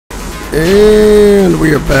And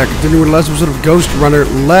we are back. Continuing the last episode of Ghostrunner.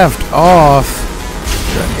 Left off.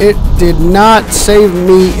 It did not save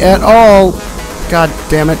me at all. God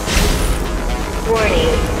damn it.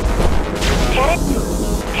 Warning.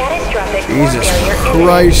 Catastrophic Jesus failure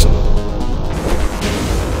Christ.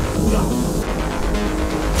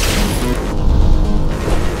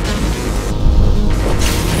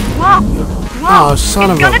 Whoa! Oh,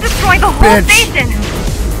 son of a It's gonna destroy the whole bitch. station!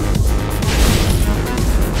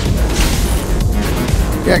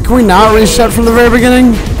 Yeah, can we not reset from the very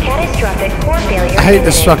beginning? Catastrophic core failure. I hate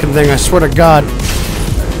this fucking thing, I swear to God.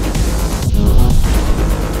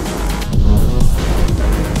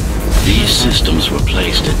 These systems were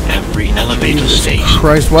placed at every elevator station.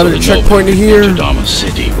 Christ, why did so the that checkpoint nobody could here? enter Dharma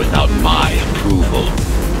City without my approval.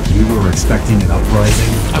 You were expecting an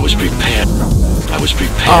uprising? I was prepared.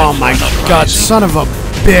 Oh for my an uprising. God, son of a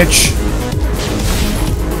bitch.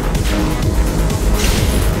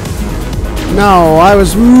 No, I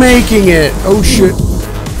was making it. Oh shit.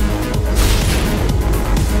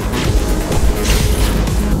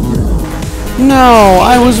 No,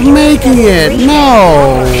 I was making it.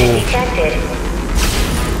 No. Detected.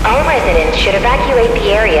 All residents should evacuate the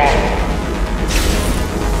area.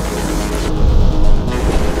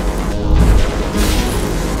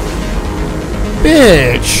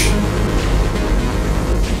 Bitch.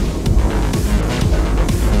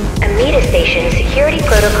 Amida Station security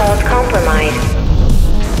protocols compromised.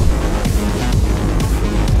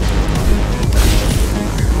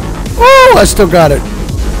 Oh, I still got it.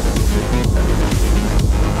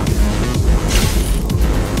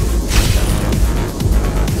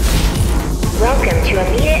 Welcome to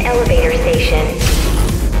Amida Elevator Station.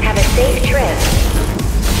 Have a safe trip.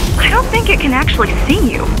 I don't think it can actually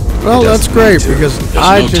see you. Well, that's great because There's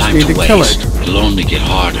I no just time need to kill waste. it. It'll only get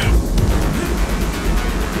harder.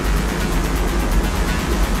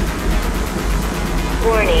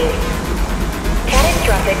 Warning.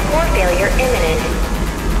 Catastrophic core failure imminent.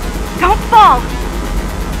 Don't fall!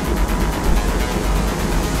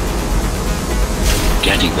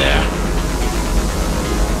 Getting there.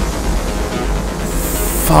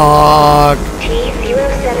 Fuck.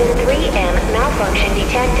 T073M malfunction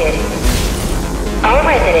detected. All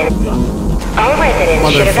residents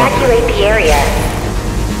should evacuate the area.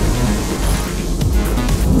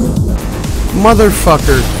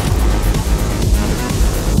 Motherfucker.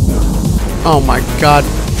 Oh my God.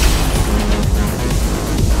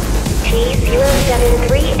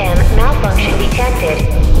 T073M malfunction detected.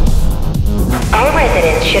 All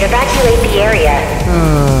residents should evacuate the area.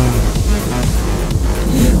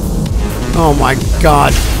 Oh my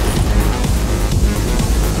God.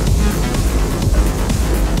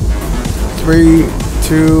 3,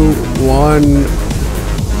 2, 1.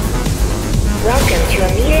 Welcome to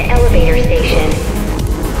Amida Elevator Station.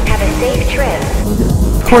 Have a safe trip.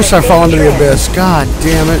 Of course I fall into the abyss. God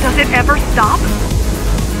damn it. Does it ever stop?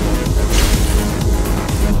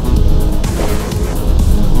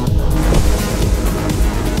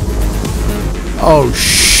 Oh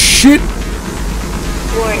shit.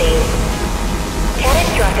 Warning.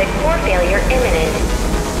 Catastrophic core failure imminent.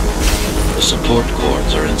 The support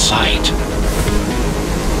cords are in sight.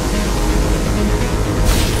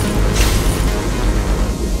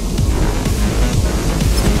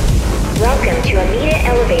 Welcome to Amida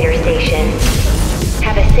Elevator Station.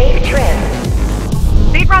 Have a safe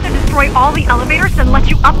trip. They'd rather destroy all the elevators than let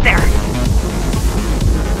you up there.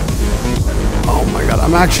 Oh my God,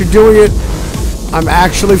 I'm actually doing it. I'm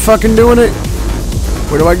actually fucking doing it.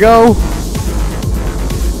 Where do I go?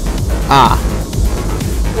 Ah.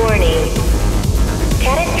 Warning.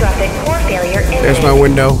 Catastrophic core failure imminent. There's my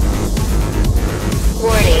window.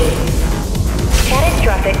 Warning.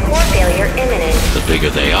 Catastrophic core failure imminent. The bigger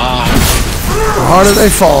they are, The harder they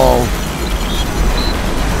fall.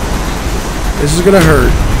 This is gonna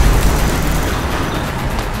hurt.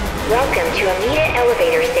 Welcome to Amida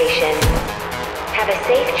Elevator Station. Have a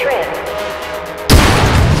safe trip.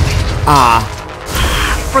 Ah.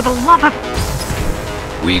 For the love of...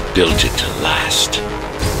 we built it to last.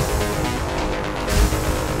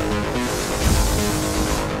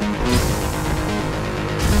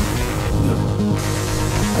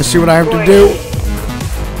 I see what I have to do.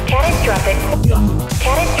 Catastrophic.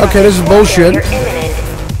 Okay, this is bullshit. Imminent.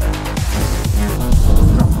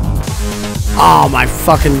 Oh my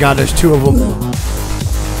fucking God, there's two of them.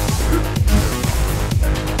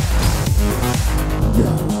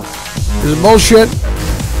 This is bullshit.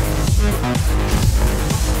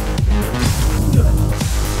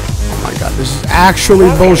 Oh my God, this is actually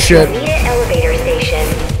bullshit. Amida Elevator Station.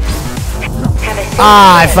 Have a safe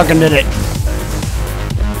Ah, I trip. fucking did it.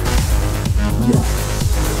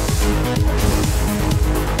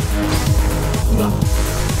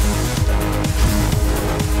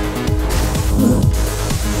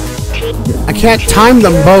 can't time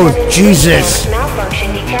them both. Jesus.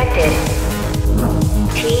 Malfunction detected.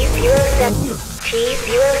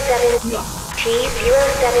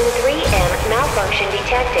 T073M malfunction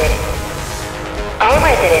detected. All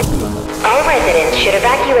residents should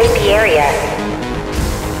evacuate the area.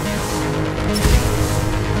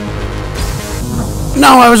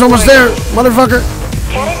 No, I was almost there, motherfucker.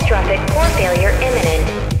 Catastrophic core failure imminent.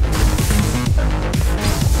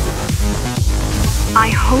 I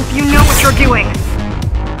hope you know what you're doing.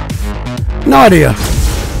 No idea.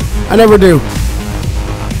 I never do.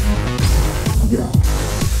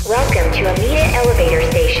 Welcome to Amida Elevator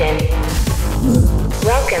Station.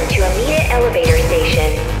 Welcome to Amida Elevator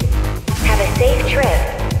Station. Have a safe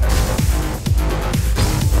trip.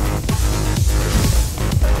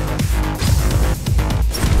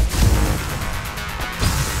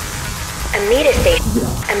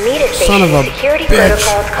 Amida Son of Station a security bitch.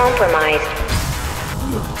 protocols compromised.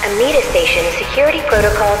 Amida Station security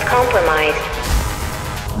protocols compromised.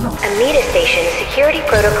 Amida Station security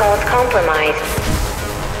protocols compromised.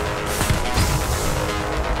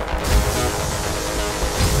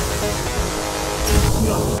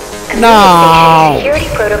 No. Security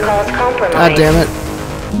protocols compromised. God damn it.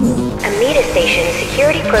 Amida Station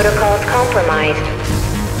security protocols compromised.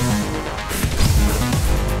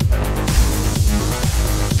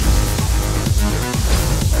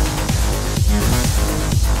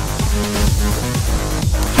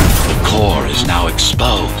 The core is now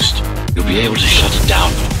exposed. You'll be able to shut it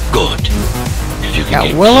down for good. If you can Yeah,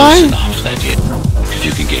 get will close I? enough, that is. If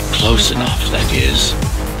you can get close enough, that is.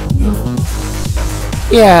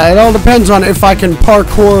 Yeah, it all depends on if I can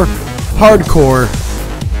parkour hardcore.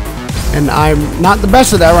 And I'm not the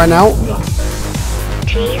best at that right now.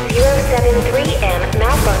 T073M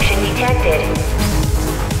malfunction detected.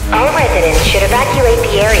 All residents should evacuate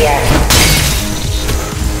the area.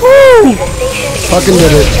 Woo! The station is Fucking in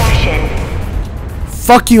did it. fashion.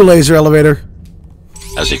 Fuck you, laser elevator.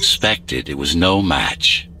 As expected, it was no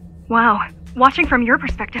match. Wow. Watching from your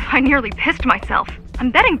perspective, I nearly pissed myself.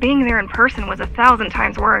 I'm betting being there in person was 1,000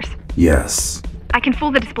 times worse. Yes. I can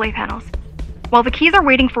fool the display panels. While the keys are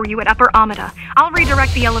waiting for you at Upper Amida, I'll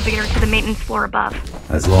redirect the elevator to the maintenance floor above.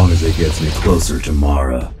 As long as it gets me closer to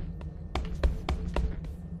Mara.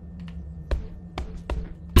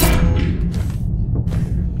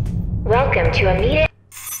 Welcome to Amida.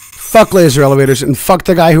 Fuck laser elevators and fuck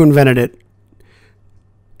the guy who invented it.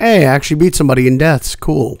 Hey, I actually beat somebody in deaths.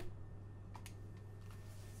 Cool.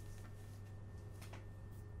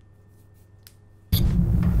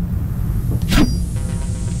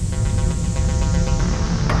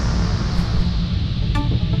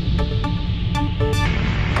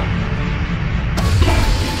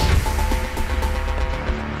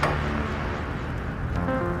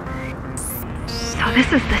 So this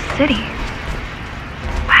is the city.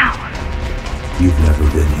 Wow. You've never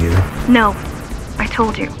been here? No, I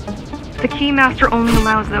told you. The Keymaster only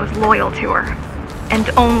allows those loyal to her, and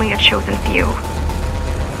only a chosen few.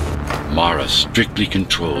 Mara strictly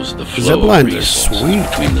controls the flow Zip of lines are resources sweet.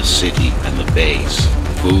 between the city and the base.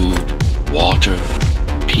 Food, water,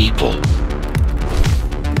 people.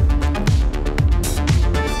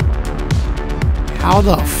 How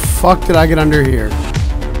the fuck did I get under here?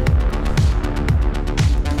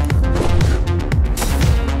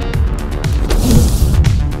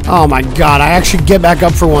 Oh my god, I actually get back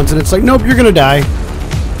up for once and it's like, nope, you're gonna die.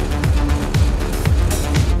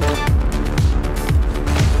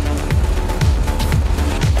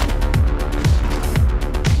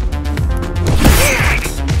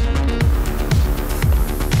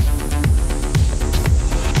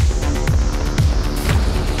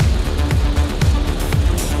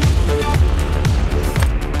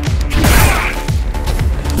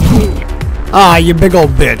 Ah, you big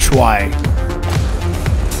old bitch, why?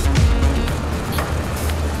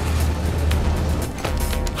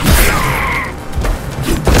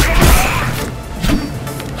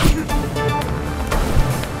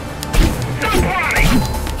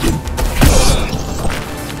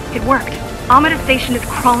 It worked. Amida Station is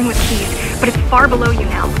crawling with keys, but it's far below you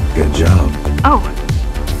now. Good job. Oh,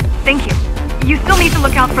 thank you. You still need to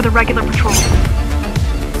look out for the regular patrol.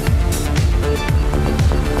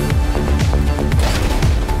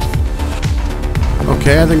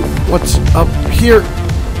 Okay, I think what's up here?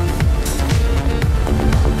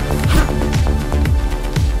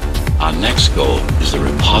 Our next goal is the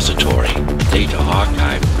repository, a data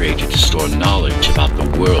archive created to store knowledge about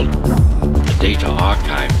the world. A data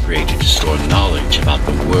archive created to store knowledge about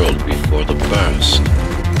the world before the burst.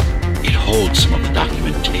 It holds some of the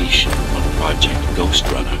documentation on Project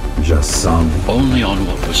Ghostrunner. Just some. Only on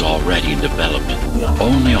what was already in development.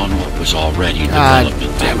 Only on what was already in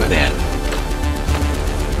development back then.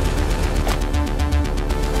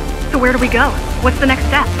 So where do we go? What's the next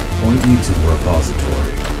step? Point me to the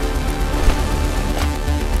repository.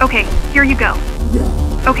 Okay, here you go.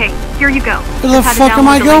 Okay, here you go. Where the Just had to fuck am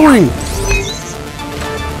I download the layout. going?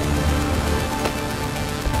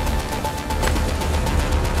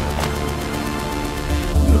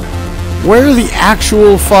 Where the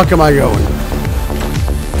actual fuck am I going?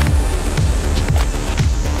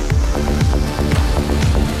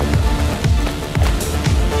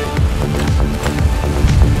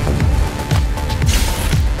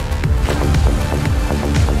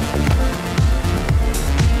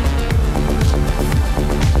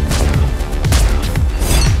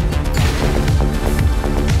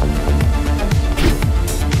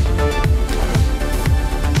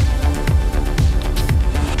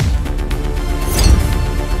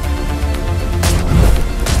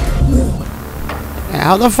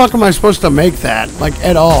 How the fuck am I supposed to make that? Like,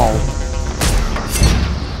 at all?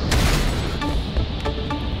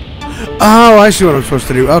 Oh, I see what I'm supposed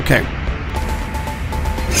to do. Okay.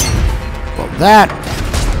 Well, that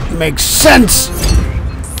makes sense.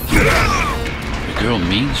 The girl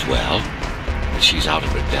means well, but she's out of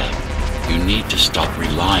her depth. You need to stop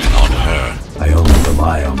relying on her. I only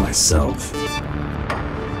rely on myself.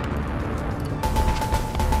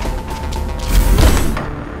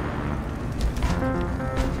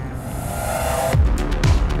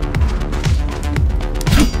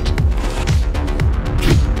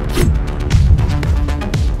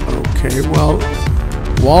 Okay, well,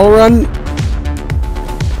 wall run,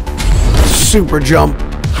 super jump.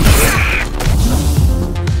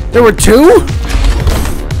 There were two?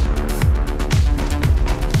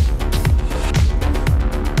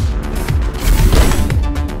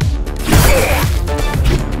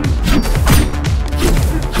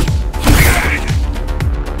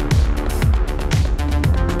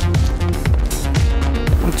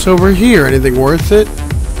 What's over here? Anything worth it?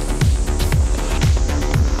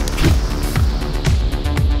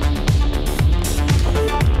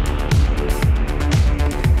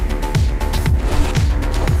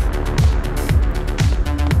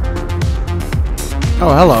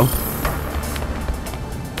 Oh, hello.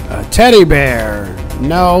 A teddy bear.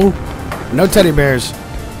 No. No teddy bears.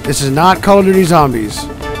 This is not Call of Duty Zombies.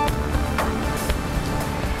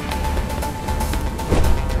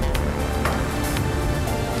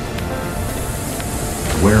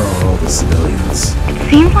 Where are all the civilians? It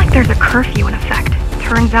seems like there's a curfew in effect.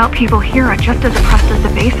 Turns out people here are just as oppressed as the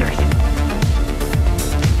basers.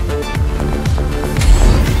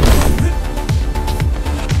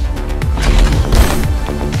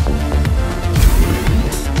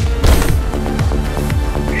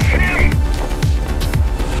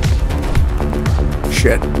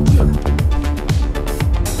 Shit.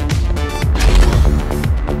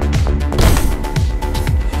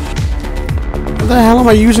 Where the hell am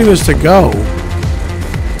I using this to go?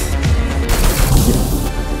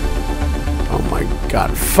 Oh my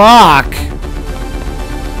god. Fuck!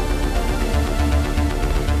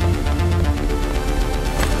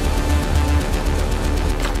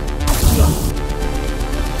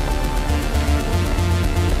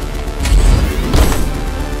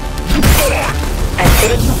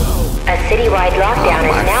 A citywide lockdown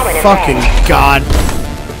is now in effect. Fucking god.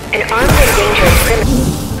 An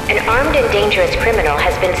armed and dangerous criminal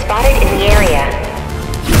has been spotted in the area.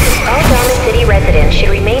 All Dharma City residents should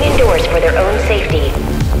remain indoors for their own safety.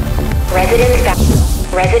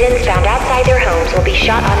 Residents found outside their homes will be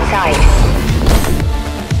shot on sight.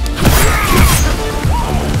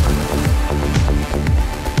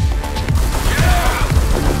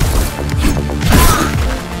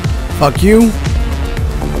 Fuck you.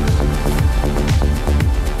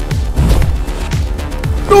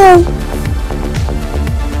 No!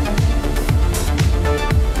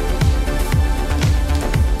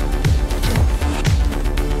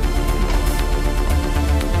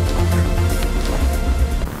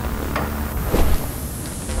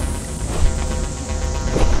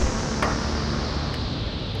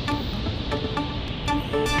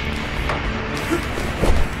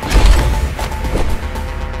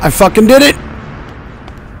 I fucking did it!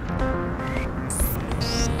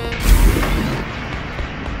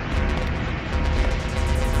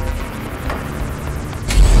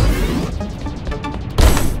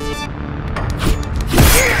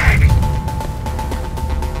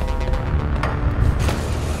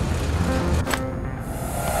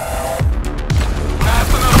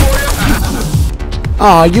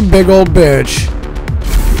 Aw, you big old bitch.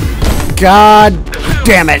 God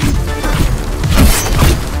damn it.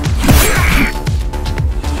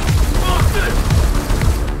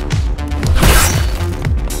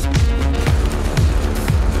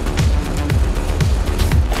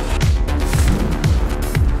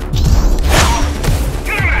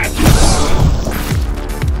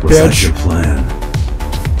 Was that bitch. your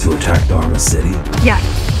plan? To attack Dharma City? Yes.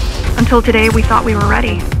 Until today, we thought we were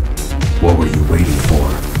ready. What were you waiting for?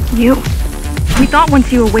 You. We thought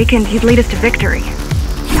once you awakened, you'd lead us to victory.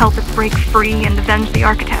 Help us break free and avenge the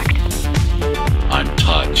Architect. I'm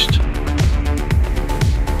touched.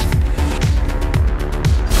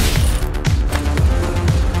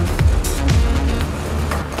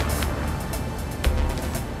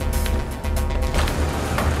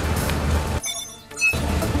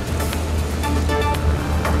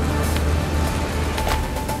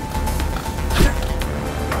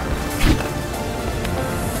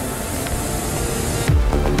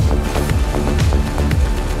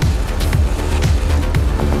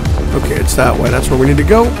 Okay, it's that way. That's where we need to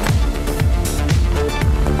go.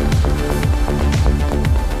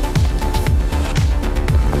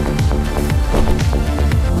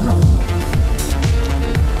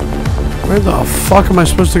 Where the fuck am I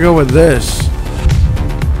supposed to go with this?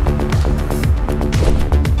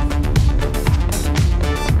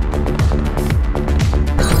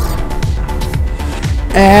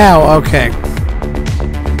 Ow, okay.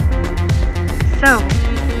 So,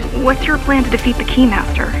 what's your plan to defeat the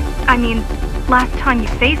Keymaster? I mean, last time you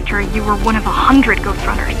faced her, you were one of 100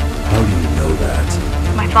 Ghostrunners. How do you know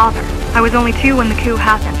that? My father. I was only 2 when the coup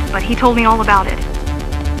happened, but he told me all about it.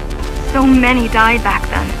 So many died back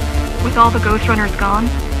then. With all the Ghostrunners gone,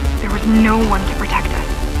 there was no one to protect us.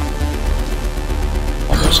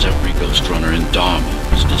 Almost every Ghostrunner in Dharma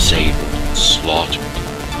was disabled, slaughtered.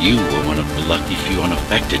 You were one of the lucky few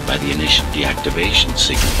unaffected by the initial deactivation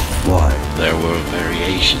signal. Why? There were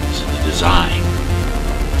variations in the design.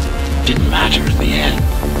 It didn't matter in the end.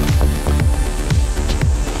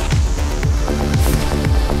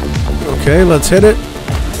 Okay, let's hit it.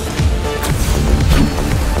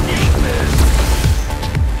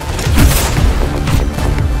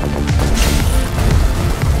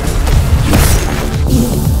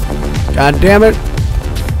 God damn it.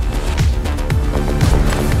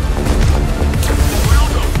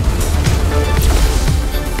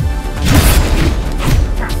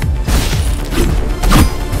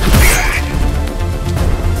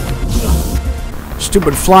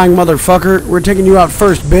 Stupid flying motherfucker. We're taking you out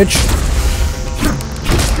first, bitch.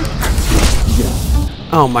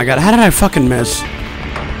 Oh my god, how did I fucking miss?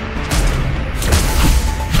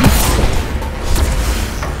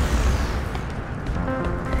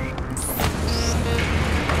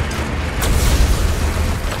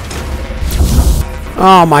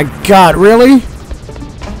 Oh my god, really?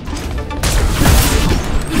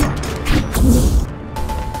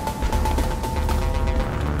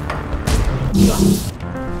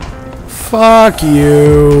 Fuck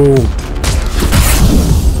you.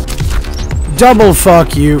 Double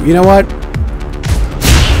fuck you. You know what?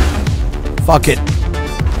 Fuck it.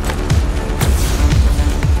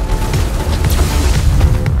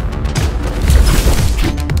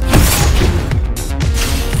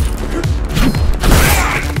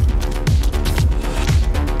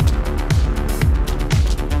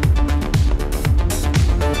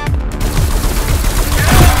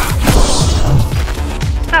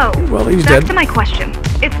 Well, he's Back dead. to my question.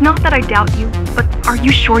 It's not that I doubt you, but are you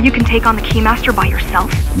sure you can take on the Keymaster by yourself?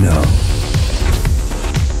 No.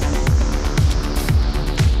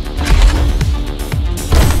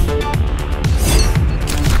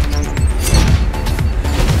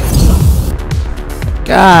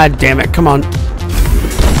 God damn it, come on.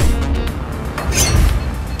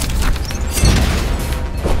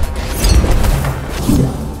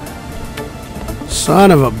 Son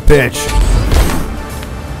of a bitch.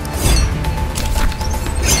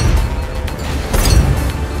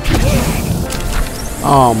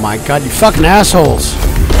 Oh my god, you fucking assholes.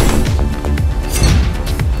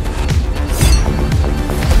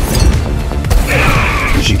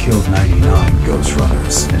 She killed 99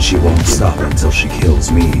 Ghostrunners, and she won't stop until she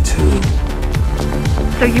kills me too.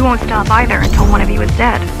 So you won't stop either until one of you is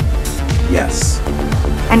dead. Yes.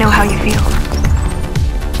 I know how you feel.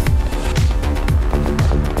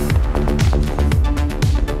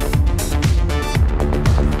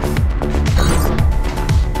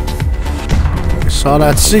 Saw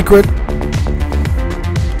that secret.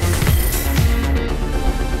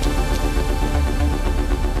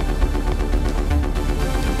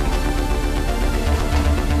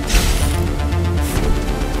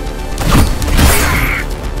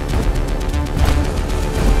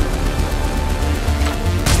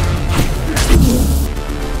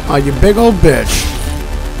 Oh, you big old bitch.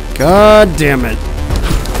 God damn it.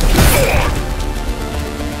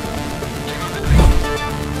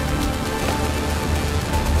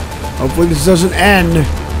 Hopefully this doesn't end.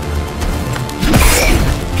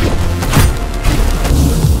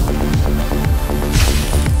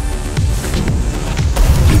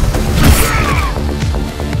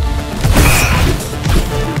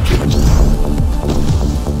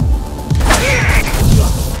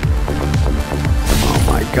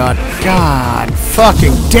 god. God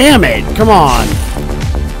fucking damn it. Come on.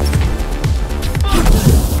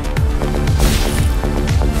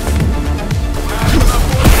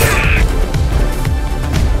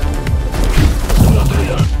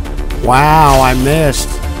 Wow, I missed.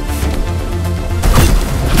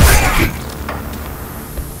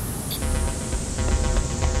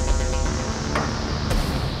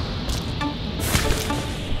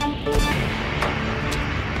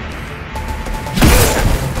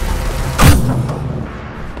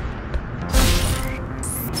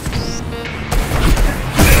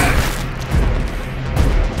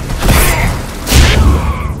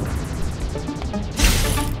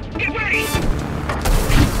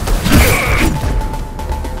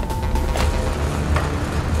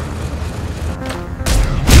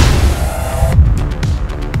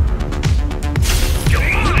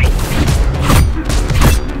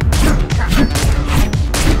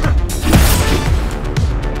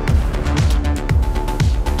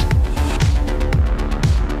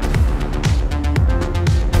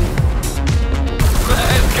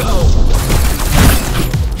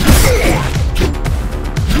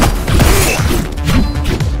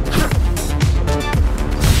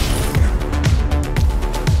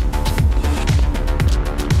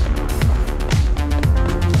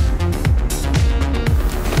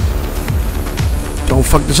 Don't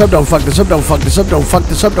fuck this up, don't fuck this up, don't fuck this up, don't fuck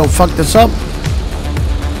this up, don't fuck this up.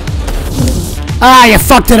 Ah, you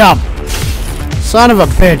fucked it up! Son of a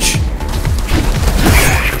bitch.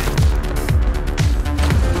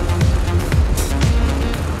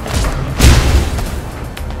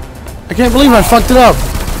 I can't believe I fucked it up.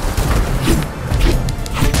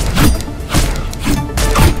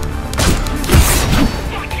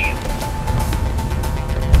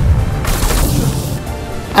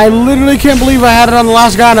 I literally can't believe I had it on the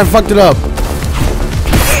last guy and I fucked it up.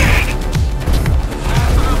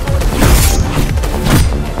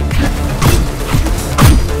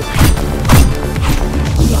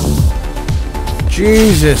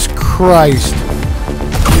 Jesus Christ.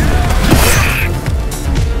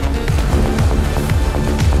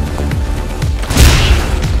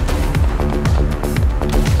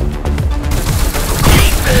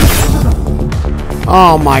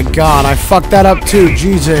 Oh my god, I fucked that up too,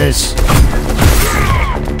 Jesus.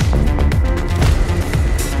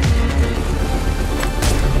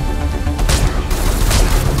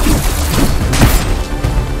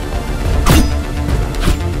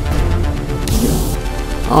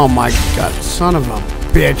 Oh my god, son of a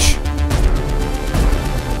bitch.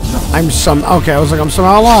 Okay, I was like, I'm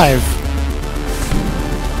somehow alive.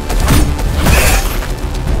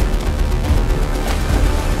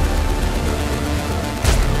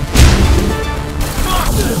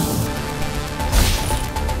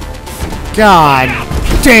 God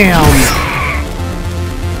damn.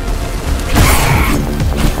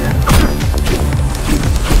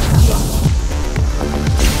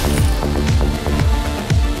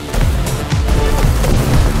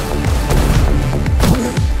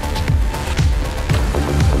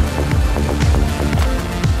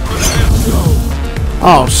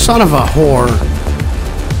 Oh, son of a whore.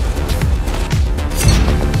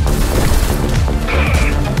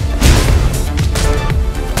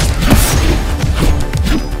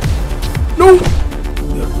 No!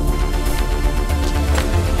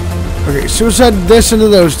 Okay, suicide this into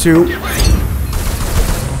those two.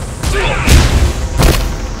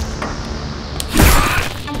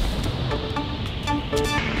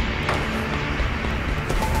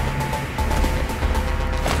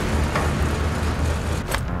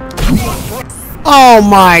 Oh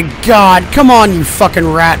my god, come on you fucking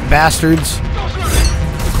rat bastards.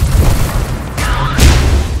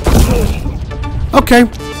 Okay.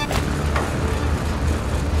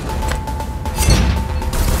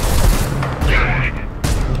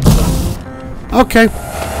 Okay.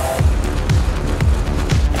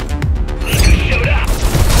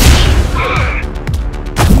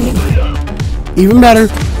 Even better.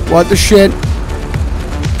 What the shit?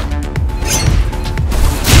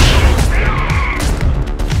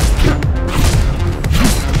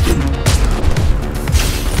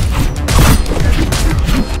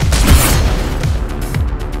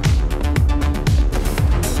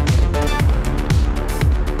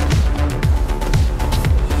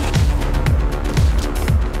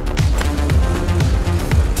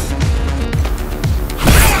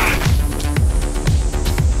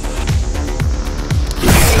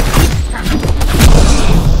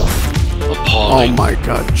 Oh my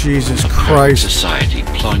god, Jesus Christ. Society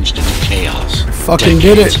plunged into chaos. I fucking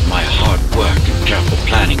did it. Decades of my hard work and careful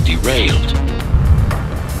planning derailed.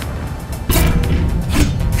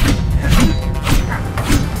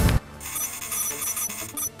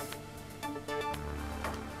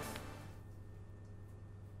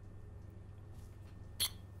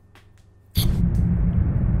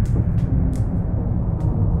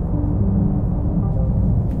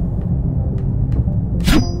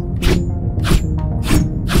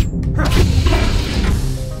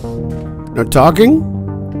 No talking?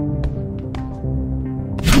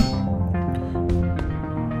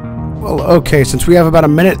 Well, okay, since we have about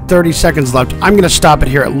 1:30 seconds left, I'm going to stop it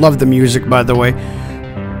here. I love the music, by the way.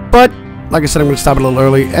 But, like I said, I'm going to stop it a little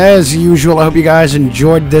early. As usual, I hope you guys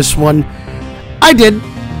enjoyed this one. I did,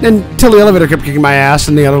 until the elevator kept kicking my ass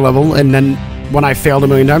in the other level, and then when I failed a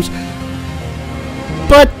million times.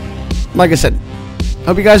 But, like I said,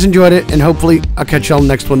 hope you guys enjoyed it, and hopefully I'll catch y'all in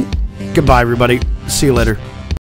the next one. Goodbye, everybody. See you later.